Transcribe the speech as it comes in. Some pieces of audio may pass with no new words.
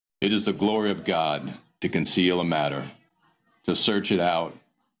It is the glory of God to conceal a matter. To search it out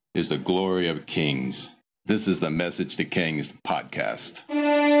is the glory of kings. This is the Message to Kings podcast.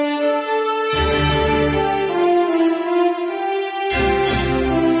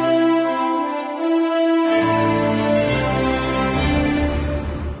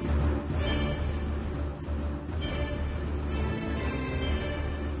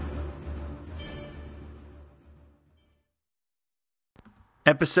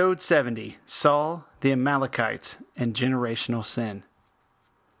 Episode 70, Saul, the Amalekites, and Generational Sin.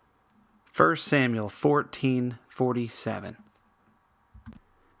 1 Samuel 14:47.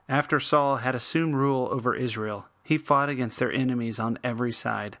 After Saul had assumed rule over Israel, he fought against their enemies on every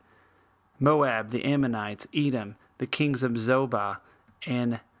side. Moab, the Ammonites, Edom, the kings of Zobah,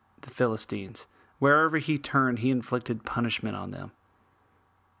 and the Philistines. Wherever he turned, he inflicted punishment on them.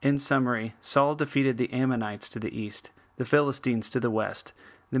 In summary, Saul defeated the Ammonites to the east, the Philistines to the west,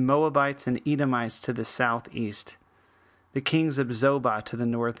 the Moabites and Edomites to the southeast, the kings of Zobah to the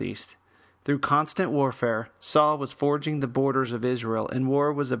northeast. Through constant warfare, Saul was forging the borders of Israel, and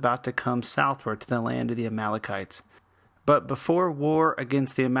war was about to come southward to the land of the Amalekites. But before war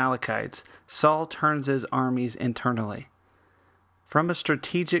against the Amalekites, Saul turns his armies internally. From a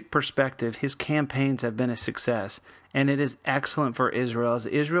strategic perspective, his campaigns have been a success, and it is excellent for Israel as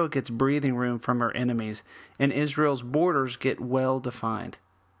Israel gets breathing room from her enemies, and Israel's borders get well defined.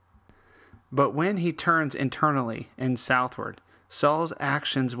 But when he turns internally and southward, Saul's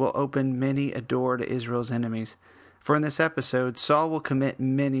actions will open many a door to Israel's enemies. For in this episode, Saul will commit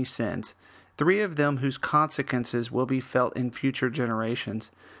many sins, 3 of them whose consequences will be felt in future generations.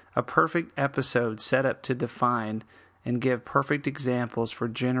 A perfect episode set up to define and give perfect examples for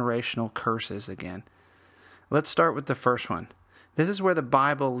generational curses again. Let's start with the first one. This is where the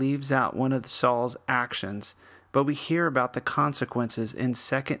Bible leaves out one of Saul's actions, but we hear about the consequences in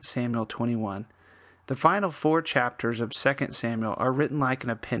 2 Samuel 21. The final 4 chapters of 2 Samuel are written like an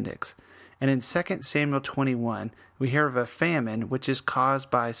appendix, and in 2 Samuel 21, we hear of a famine which is caused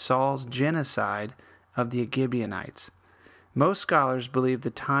by Saul's genocide of the Gibeonites. Most scholars believe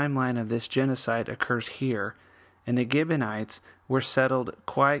the timeline of this genocide occurs here, and the Gibeonites were settled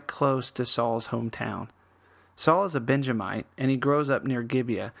quite close to Saul's hometown. Saul is a Benjamite, and he grows up near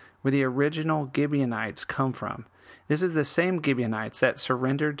Gibeah, where the original Gibeonites come from. This is the same Gibeonites that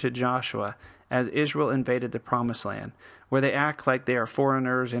surrendered to Joshua as Israel invaded the Promised Land, where they act like they are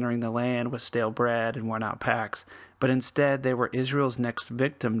foreigners entering the land with stale bread and worn-out packs, but instead they were Israel's next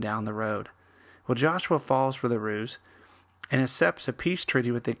victim down the road. Well, Joshua falls for the ruse and accepts a peace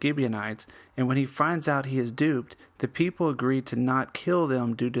treaty with the Gibeonites, and when he finds out he is duped, the people agree to not kill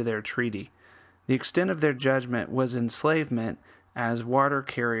them due to their treaty. The extent of their judgment was enslavement as water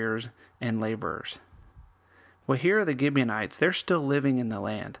carriers and laborers. Well, here are the Gibeonites. They're still living in the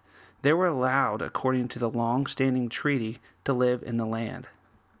land. They were allowed, according to the long-standing treaty, to live in the land.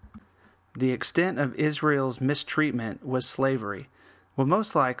 The extent of Israel's mistreatment was slavery. Well,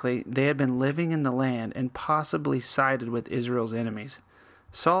 most likely, they had been living in the land and possibly sided with Israel's enemies.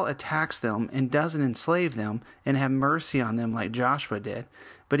 Saul attacks them and doesn't enslave them and have mercy on them like Joshua did,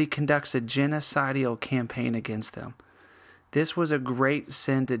 but he conducts a genocidal campaign against them. This was a great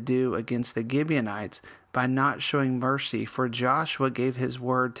sin to do against the Gibeonites by not showing mercy, for Joshua gave his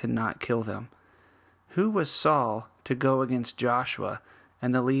word to not kill them. Who was Saul to go against Joshua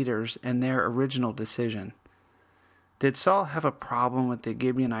and the leaders and their original decision? Did Saul have a problem with the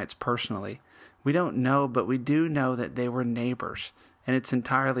Gibeonites personally? We don't know, but we do know that they were neighbors, and it's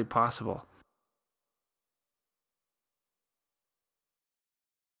entirely possible.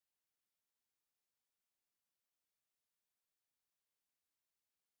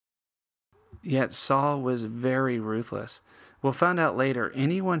 Yet Saul was very ruthless. We'll find out later,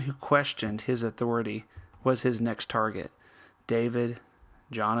 anyone who questioned his authority was his next target. David,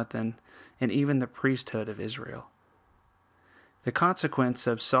 Jonathan, and even the priesthood of Israel. The consequence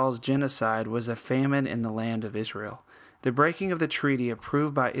of Saul's genocide was a famine in the land of Israel. The breaking of the treaty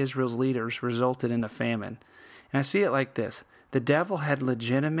approved by Israel's leaders resulted in a famine. And I see it like this. The devil had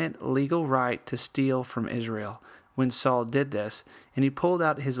legitimate legal right to steal from Israel when Saul did this, and he pulled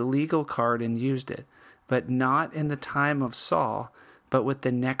out his legal card and used it, but not in the time of Saul, but with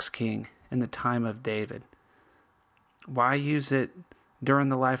the next king in the time of David. Why use it during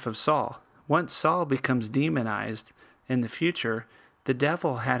the life of Saul? Once Saul becomes demonized in the future, the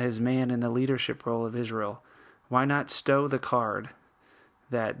devil had his man in the leadership role of Israel. Why not stow the card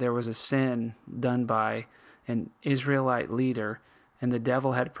that there was a sin done by an Israelite leader and the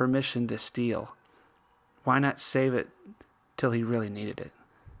devil had permission to steal? Why not save it till he really needed it?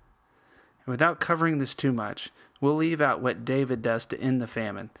 And without covering this too much, We'll leave out what David does to end the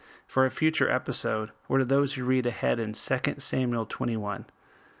famine for a future episode, or to those who read ahead in 2 Samuel 21.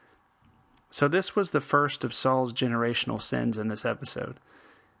 So this was the first of Saul's generational sins in this episode.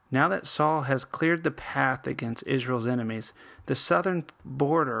 Now that Saul has cleared the path against Israel's enemies, the southern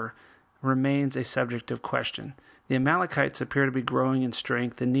border remains a subject of question. The Amalekites appear to be growing in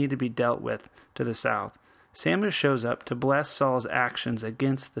strength and need to be dealt with to the south. Samuel shows up to bless Saul's actions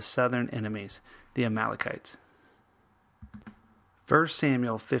against the southern enemies, the Amalekites. 1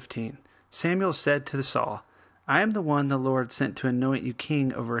 Samuel 15. Samuel said to Saul, I am the one the Lord sent to anoint you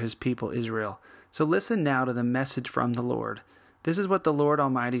king over his people Israel. So listen now to the message from the Lord. This is what the Lord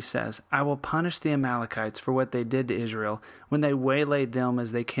Almighty says. I will punish the Amalekites for what they did to Israel when they waylaid them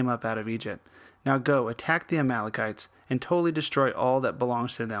as they came up out of Egypt. Now go, attack the Amalekites, and totally destroy all that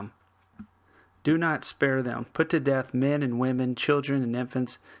belongs to them. Do not spare them. Put to death men and women, children and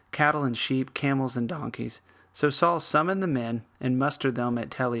infants, cattle and sheep, camels and donkeys. So Saul summoned the men and mustered them at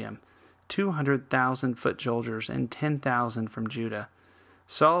Telaim, 200,000 foot soldiers and 10,000 from Judah.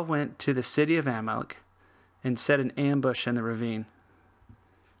 Saul went to the city of Amalek and set an ambush in the ravine.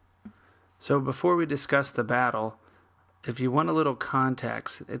 So before we discuss the battle, if you want a little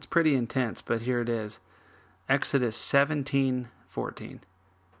context, it's pretty intense, but here it is. Exodus 17:14.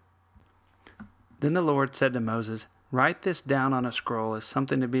 Then the Lord said to Moses, Write this down on a scroll as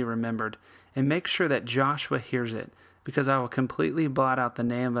something to be remembered, and make sure that Joshua hears it, because I will completely blot out the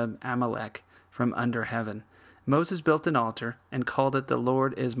name of Amalek from under heaven. Moses built an altar and called it The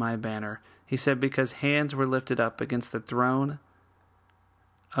Lord is my banner. He said, because hands were lifted up against the throne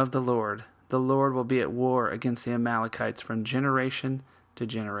of the Lord will be at war against the Amalekites from generation to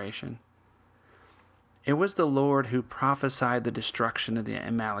generation. It was the Lord who prophesied the destruction of the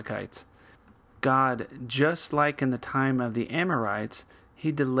Amalekites. God, just like in the time of the Amorites,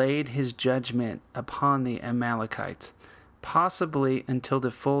 he delayed his judgment upon the Amalekites, possibly until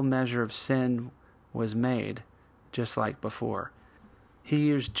the full measure of sin was made, just like before. He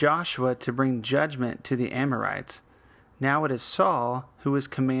used Joshua to bring judgment to the Amorites. Now it is Saul who is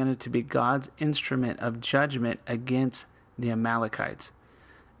commanded to be God's instrument of judgment against the Amalekites.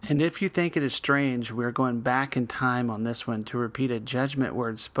 And if you think it is strange, we're going back in time on this one to repeat a judgment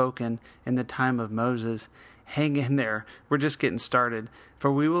word spoken in the time of Moses. Hang in there. We're just getting started.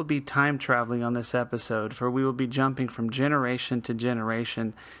 For we will be time traveling on this episode, for we will be jumping from generation to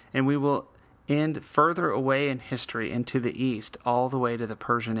generation, and we will end further away in history into the east, all the way to the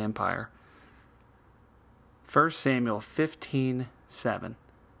Persian Empire. 1 Samuel 15:7.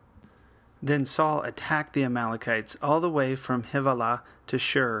 Then Saul attacked the Amalekites all the way from Havilah to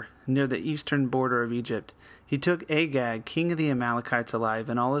Shur, near the eastern border of Egypt. He took Agag, king of the Amalekites, alive,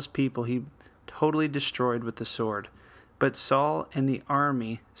 and all his people he totally destroyed with the sword. But Saul and the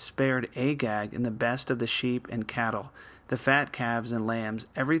army spared Agag and the best of the sheep and cattle, the fat calves and lambs,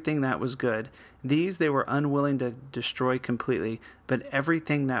 everything that was good. These they were unwilling to destroy completely, but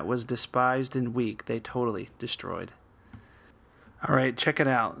everything that was despised and weak they totally destroyed. All right, check it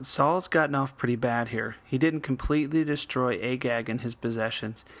out. Saul's gotten off pretty bad here. He didn't completely destroy Agag and his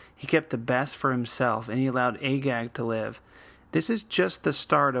possessions. He kept the best for himself, and he allowed Agag to live. This is just the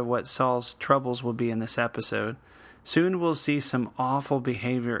start of what Saul's troubles will be in this episode. Soon we'll see some awful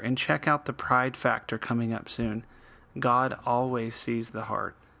behavior, and check out the pride factor coming up soon. God always sees the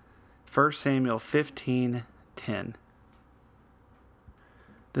heart. 1 Samuel 15:10.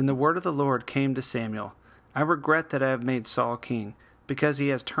 Then the word of the Lord came to Samuel. I regret that I have made Saul king, because he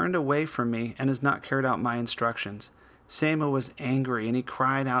has turned away from me and has not carried out my instructions. Samuel was angry, and he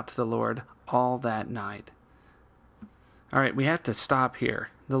cried out to the Lord all that night. All right, we have to stop here.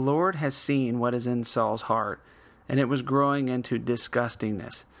 The Lord has seen what is in Saul's heart, and it was growing into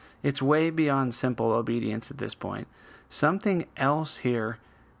disgustingness. It's way beyond simple obedience at this point. Something else here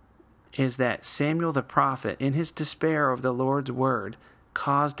is that Samuel the prophet, in his despair of the Lord's word,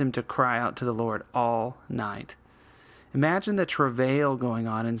 caused him to cry out to the Lord all night. Imagine the travail going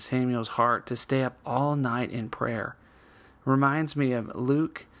on in Samuel's heart to stay up all night in prayer. Reminds me of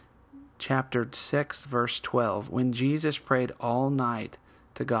Luke chapter 6, verse 12, when Jesus prayed all night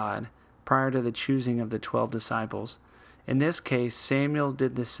to God prior to the choosing of the 12 disciples. In this case, Samuel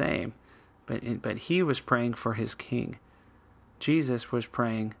did the same, but he was praying for his king. Jesus was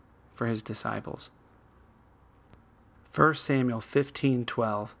praying for his disciples. 1 Samuel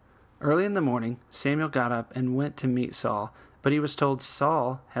 15:12. Early in the morning, Samuel got up and went to meet Saul, but he was told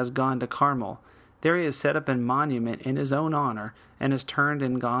Saul has gone to Carmel. There he has set up a monument in his own honor and has turned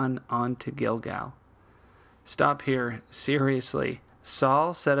and gone on to Gilgal. Stop here. Seriously.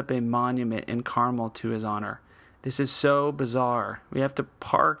 Saul set up a monument in Carmel to his honor. This is so bizarre. We have to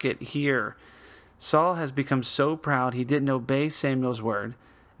park it here. Saul has become so proud he didn't obey Samuel's word.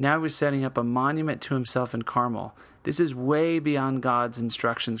 Now he's setting up a monument to himself in Carmel. This is way beyond God's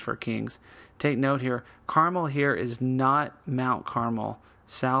instructions for kings. Take note here, Carmel here is not Mount Carmel,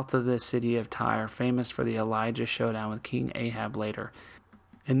 south of the city of Tyre, famous for the Elijah showdown with King Ahab later.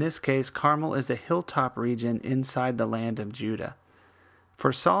 In this case, Carmel is a hilltop region inside the land of Judah.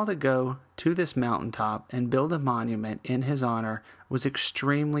 For Saul to go to this mountaintop and build a monument in his honor was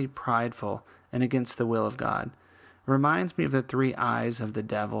extremely prideful and against the will of God. Reminds me of the 3 eyes of the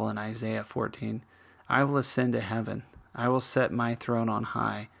devil in Isaiah 14. I will ascend to heaven. I will set my throne on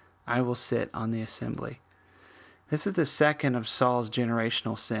high. I will sit on the assembly. This is the second of Saul's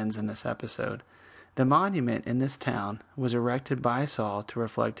generational sins in this episode. The monument in this town was erected by Saul to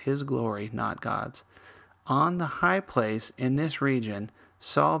reflect his glory, not God's. On the high place in this region,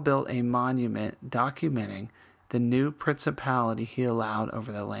 Saul built a monument documenting the new principality he allowed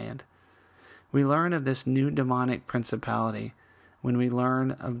over the land. We learn of this new demonic principality when we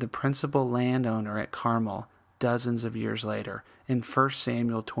learn of the principal landowner at Carmel dozens of years later in 1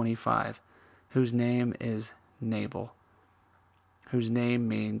 Samuel 25, whose name is Nabal, whose name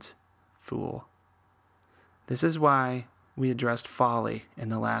means fool. This is why we addressed folly in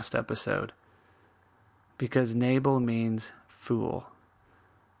the last episode, because Nabal means fool.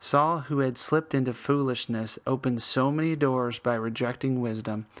 Saul, who had slipped into foolishness, opened so many doors by rejecting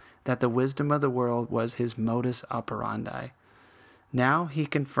wisdom that the wisdom of the world was his modus operandi. Now he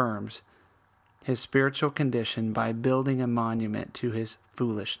confirms his spiritual condition by building a monument to his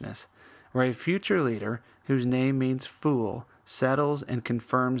foolishness, where a future leader, whose name means fool, settles and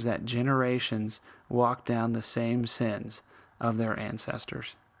confirms that generations walk down the same sins of their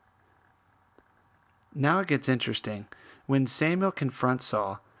ancestors. Now it gets interesting. When Samuel confronts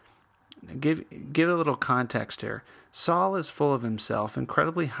Saul, give a little context here. Saul is full of himself,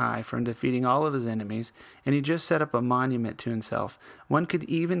 incredibly high from defeating all of his enemies, and he just set up a monument to himself. One could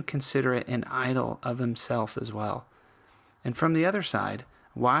even consider it an idol of himself as well. And from the other side,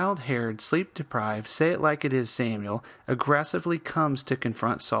 wild-haired, sleep-deprived, say it like it is Samuel, aggressively comes to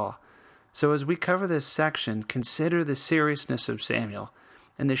confront Saul. So as we cover this section, consider the seriousness of Samuel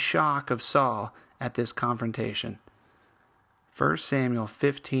and the shock of Saul at this confrontation. 1 Samuel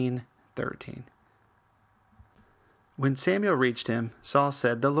 15:13. When Samuel reached him, Saul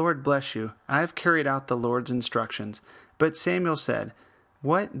said, "The Lord bless you. I have carried out the Lord's instructions." But Samuel said,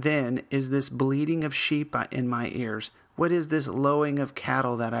 "What then is this bleating of sheep in my ears? What is this lowing of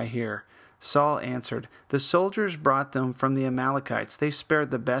cattle that I hear?" Saul answered, "The soldiers brought them from the Amalekites. They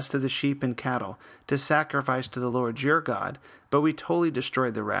spared the best of the sheep and cattle to sacrifice to the Lord your God, but we totally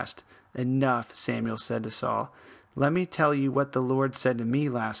destroyed the rest." "Enough," Samuel said to Saul. "Let me tell you what the Lord said to me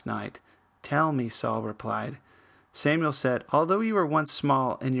last night." "Tell me," Saul replied. Samuel said, "Although you were once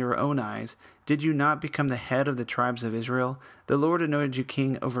small in your own eyes, did you not become the head of the tribes of Israel? The Lord anointed you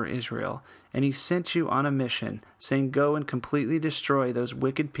king over Israel, and he sent you on a mission, saying, 'Go and completely destroy those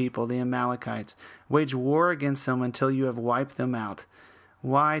wicked people, the Amalekites. Wage war against them until you have wiped them out.'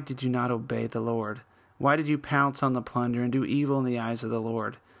 Why did you not obey the Lord? Why did you pounce on the plunder and do evil in the eyes of the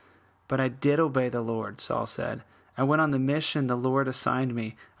Lord?" "But I did obey the Lord," Saul said. "I went on the mission the Lord assigned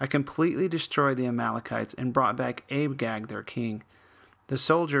me. I completely destroyed the Amalekites and brought back Agag, their king." The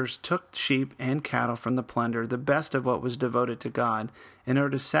soldiers took sheep and cattle from the plunder, the best of what was devoted to God, in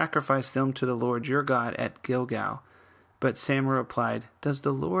order to sacrifice them to the Lord your God at Gilgal. But Samuel replied, "Does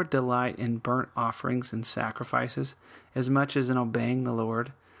the Lord delight in burnt offerings and sacrifices as much as in obeying the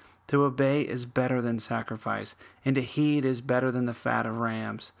Lord? To obey is better than sacrifice, and to heed is better than the fat of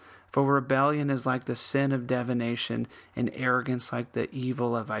rams. For rebellion is like the sin of divination, and arrogance like the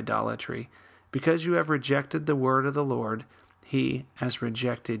evil of idolatry. Because you have rejected the word of the Lord, he has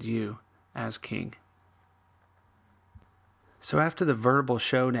rejected you as king." So after the verbal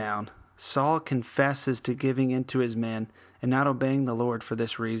showdown, Saul confesses to giving in to his men and not obeying the Lord for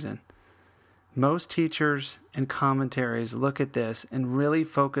this reason. Most teachers and commentaries look at this and really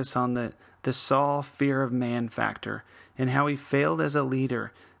focus on the Saul fear of man factor and how he failed as a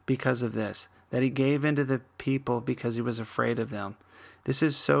leader because of this, that he gave in to the people because he was afraid of them. This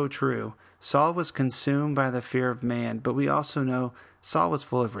is so true. Saul was consumed by the fear of man, but we also know Saul was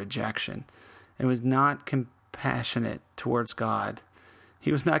full of rejection and was not compassionate towards God.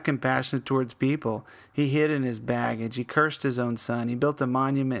 He was not compassionate towards people. He hid in his baggage. He cursed his own son. He built a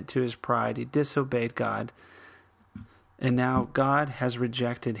monument to his pride. He disobeyed God. And now God has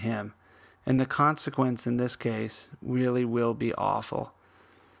rejected him. And the consequence in this case really will be awful.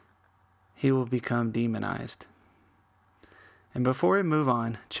 He will become demonized. And before we move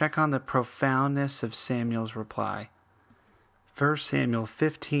on, check on the profoundness of Samuel's reply. 1 Samuel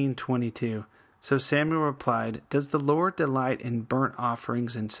 15:22. So Samuel replied, "Does the Lord delight in burnt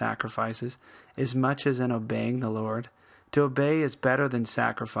offerings and sacrifices as much as in obeying the Lord? To obey is better than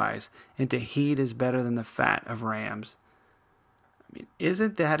sacrifice, and to heed is better than the fat of rams." I mean,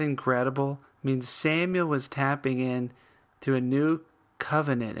 isn't that incredible? I mean, Samuel was tapping in to a new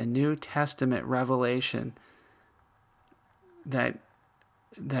covenant, a New Testament revelation that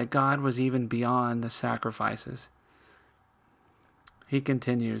God was even beyond the sacrifices. He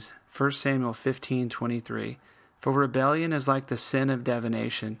continues, 1 Samuel 15:23, "For rebellion is like the sin of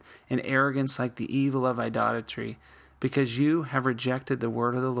divination, and arrogance like the evil of idolatry. Because you have rejected the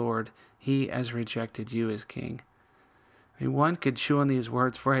word of the Lord, he has rejected you as king." I mean, one could chew on these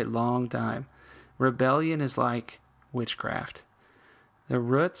words for a long time. Rebellion is like witchcraft. The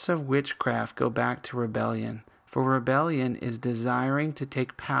roots of witchcraft go back to rebellion, for rebellion is desiring to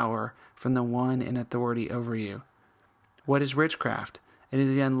take power from the one in authority over you. What is witchcraft? It is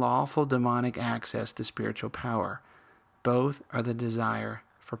the unlawful demonic access to spiritual power. Both are the desire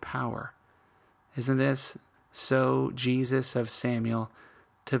for power. Isn't this so Jesus of Samuel,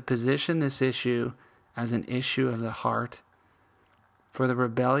 to position this issue as an issue of the heart? For the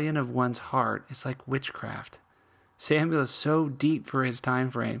rebellion of one's heart is like witchcraft. Samuel is so deep for his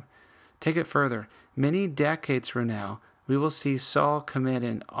time frame. Take it further. Many decades from now, we will see Saul commit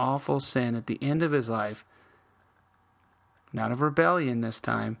an awful sin at the end of his life. Not of rebellion this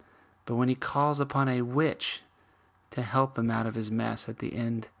time, but when he calls upon a witch to help him out of his mess at the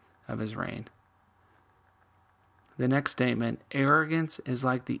end of his reign. The next statement, arrogance is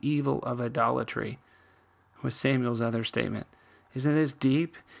like the evil of idolatry, was Samuel's other statement. Isn't this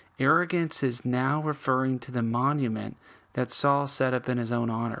deep? Arrogance is now referring to the monument that Saul set up in his own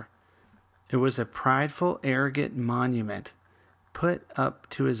honor. It was a prideful, arrogant monument put up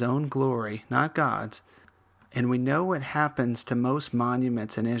to his own glory, not God's. And we know what happens to most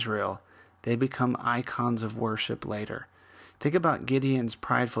monuments in Israel. They become icons of worship later. Think about Gideon's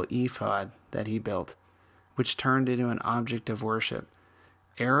prideful ephod that he built, which turned into an object of worship.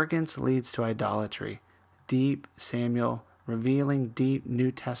 Arrogance leads to idolatry. Deep Samuel revealing deep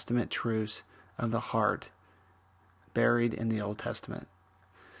New Testament truths of the heart buried in the Old Testament.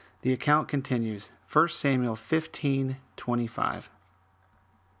 The account continues, 1 Samuel 15:25.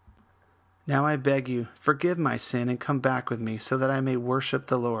 "Now I beg you, forgive my sin and come back with me so that I may worship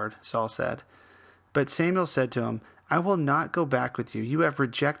the Lord," Saul said. But Samuel said to him, "I will not go back with you. You have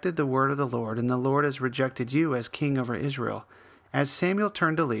rejected the word of the Lord, and the Lord has rejected you as king over Israel." As Samuel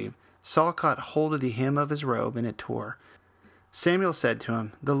turned to leave, Saul caught hold of the hem of his robe, and it tore. Samuel said to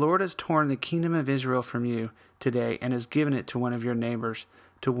him, "The Lord has torn the kingdom of Israel from you today and has given it to one of your neighbors,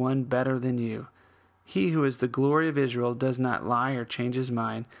 to one better than you. He who is the glory of Israel does not lie or change his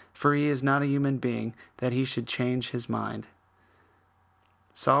mind, for he is not a human being that he should change his mind."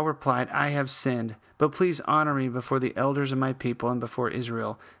 Saul replied, "I have sinned, but please honor me before the elders of my people and before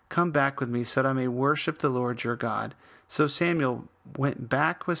Israel. Come back with me so that I may worship the Lord your God." So Samuel went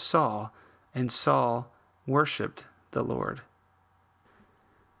back with Saul, and Saul worshipped the Lord.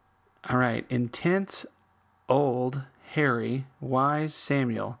 All right, intense, old, hairy, wise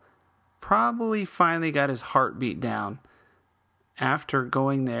Samuel probably finally got his heart beat down after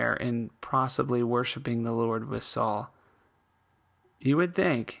going there and possibly worshiping the Lord with Saul. You would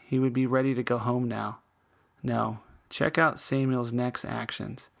think he would be ready to go home now. No, check out Samuel's next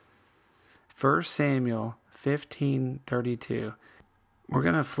actions. 1 Samuel 15:32. We're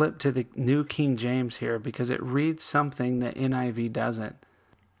going to flip to the New King James here because it reads something that NIV doesn't.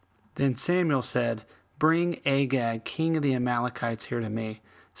 Then Samuel said, "Bring Agag, king of the Amalekites, here to me."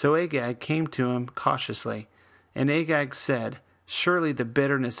 So Agag came to him cautiously. And Agag said, "Surely the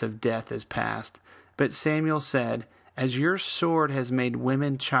bitterness of death is past." But Samuel said, "As your sword has made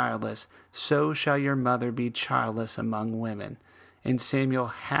women childless, so shall your mother be childless among women." And Samuel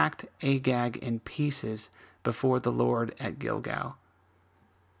hacked Agag in pieces before the Lord at Gilgal.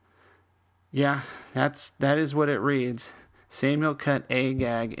 Yeah, that is what it reads. Samuel cut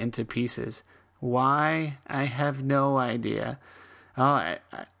Agag into pieces. Why? I have no idea. I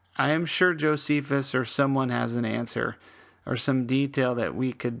am sure Josephus or someone has an answer or some detail that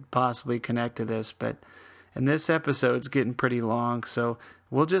we could possibly connect to this, but in this episode's getting pretty long, so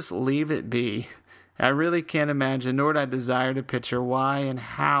we'll just leave it be. I really can't imagine, nor do I desire to picture why and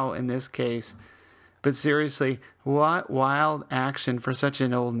how in this case. But seriously, what wild action for such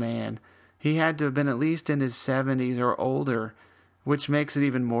an old man. He had to have been at least in his 70s or older, which makes it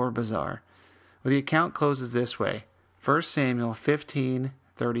even more bizarre. Well, the account closes this way. 1 Samuel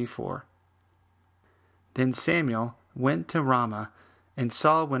 15:34. Then Samuel went to Ramah, and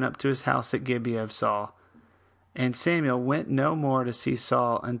Saul went up to his house at Gibeah of Saul. And Samuel went no more to see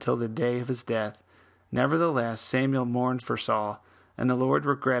Saul until the day of his death. Nevertheless, Samuel mourned for Saul, and the Lord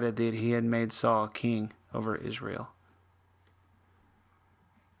regretted that he had made Saul king over Israel.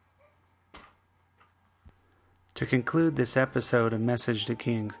 To conclude this episode of Message to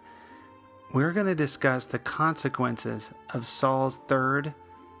Kings, we're going to discuss the consequences of Saul's third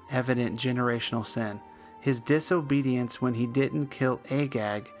evident generational sin, his disobedience when he didn't kill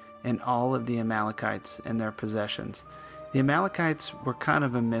Agag and all of the Amalekites and their possessions. The Amalekites were kind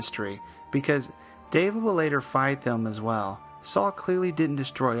of a mystery because David will later fight them as well. Saul clearly didn't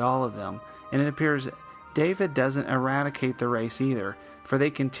destroy all of them, and it appears David doesn't eradicate the race either, for they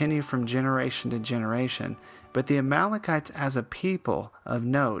continue from generation to generation. But the Amalekites as a people of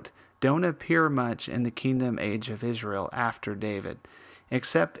note don't appear much in the kingdom age of Israel after David,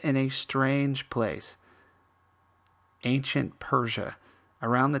 except in a strange place, ancient Persia,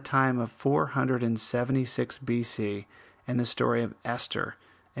 around the time of 476 BC, and the story of Esther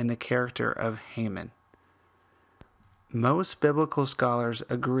and the character of Haman. Most biblical scholars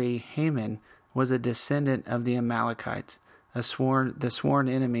agree Haman was a descendant of the Amalekites, the sworn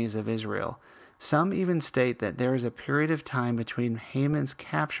enemies of Israel. Some even state that there is a period of time between Haman's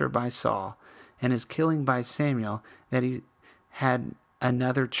capture by Saul and his killing by Samuel that he had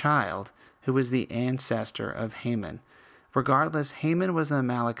another child who was the ancestor of Haman. Regardless, Haman was an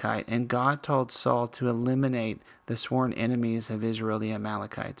Amalekite, and God told Saul to eliminate the sworn enemies of Israel, the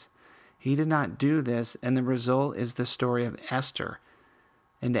Amalekites. He did not do this, and the result is the story of Esther.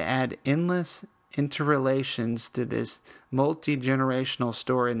 And to add endless interrelations to this multi-generational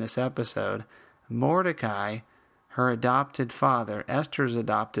story in this episode, Mordecai, her adopted father, Esther's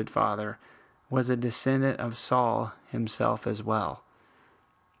adopted father, was a descendant of Saul himself as well.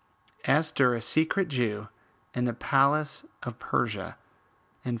 Esther, a secret Jew, in the palace of Persia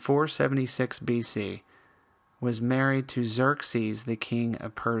in 476 BC, was married to Xerxes, the king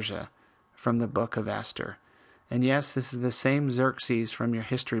of Persia, from the book of Esther. And yes, this is the same Xerxes from your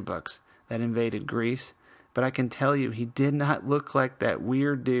history books that invaded Greece, but I can tell you he did not look like that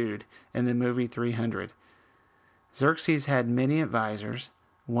weird dude in the movie 300. Xerxes had many advisors.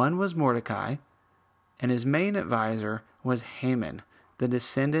 One was Mordecai, and his main advisor was Haman, the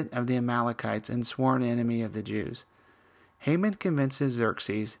descendant of the Amalekites and sworn enemy of the Jews. Haman convinces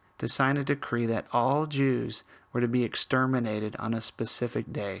Xerxes to sign a decree that all Jews were to be exterminated on a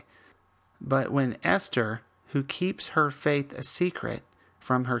specific day. But when Esther, who keeps her faith a secret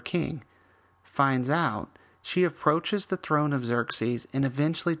from her king, finds out, she approaches the throne of Xerxes and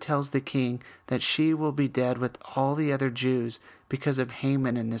eventually tells the king that she will be dead with all the other Jews because of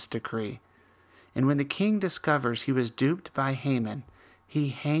Haman in this decree. And when the king discovers he was duped by Haman, he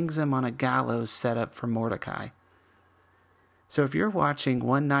hangs him on a gallows set up for Mordecai. So if you're watching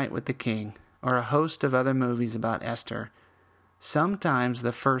One Night with the King or a host of other movies about Esther, sometimes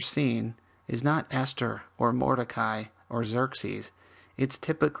the first scene is not Esther or Mordecai or Xerxes. It's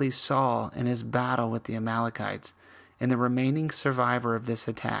typically Saul in his battle with the Amalekites and the remaining survivor of this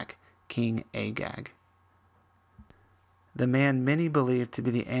attack, King Agag, the man many believe to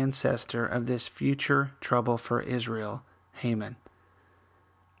be the ancestor of this future trouble for Israel, Haman.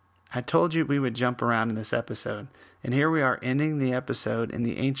 I told you we would jump around in this episode, and here we are ending the episode in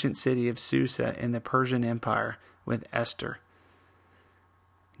the ancient city of Susa in the Persian Empire with Esther.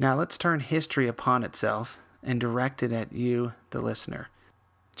 Now let's turn history upon itself and direct it at you, the listener.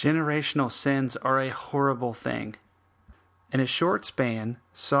 Generational sins are a horrible thing. In a short span,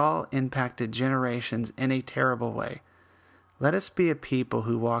 Saul impacted generations in a terrible way. Let us be a people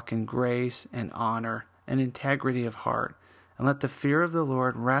who walk in grace and honor and integrity of heart, and let the fear of the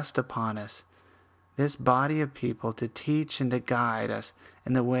Lord rest upon us, this body of people, to teach and to guide us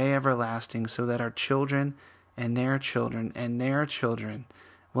in the way everlasting, so that our children and their children and their children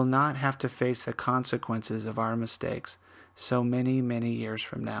will not have to face the consequences of our mistakes so many, many years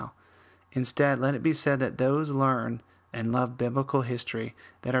from now. Instead, let it be said that those learn and love biblical history,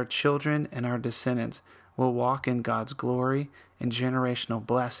 that our children and our descendants will walk in God's glory and generational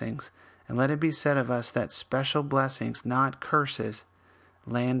blessings. And let it be said of us that special blessings, not curses,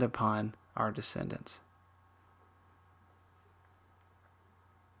 land upon our descendants.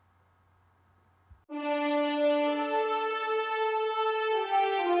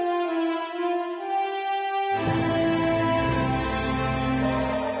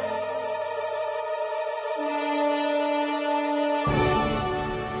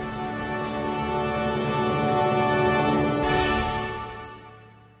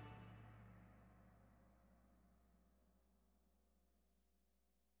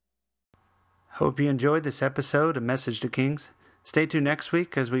 Hope you enjoyed this episode of Message to Kings. Stay tuned next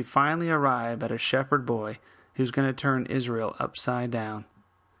week as we finally arrive at a shepherd boy who who's going to turn Israel upside down.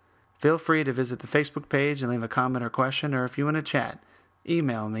 Feel free to visit the Facebook page and leave a comment or question, or if you want to chat,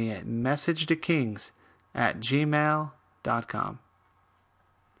 email me at messagetokings@gmail.com.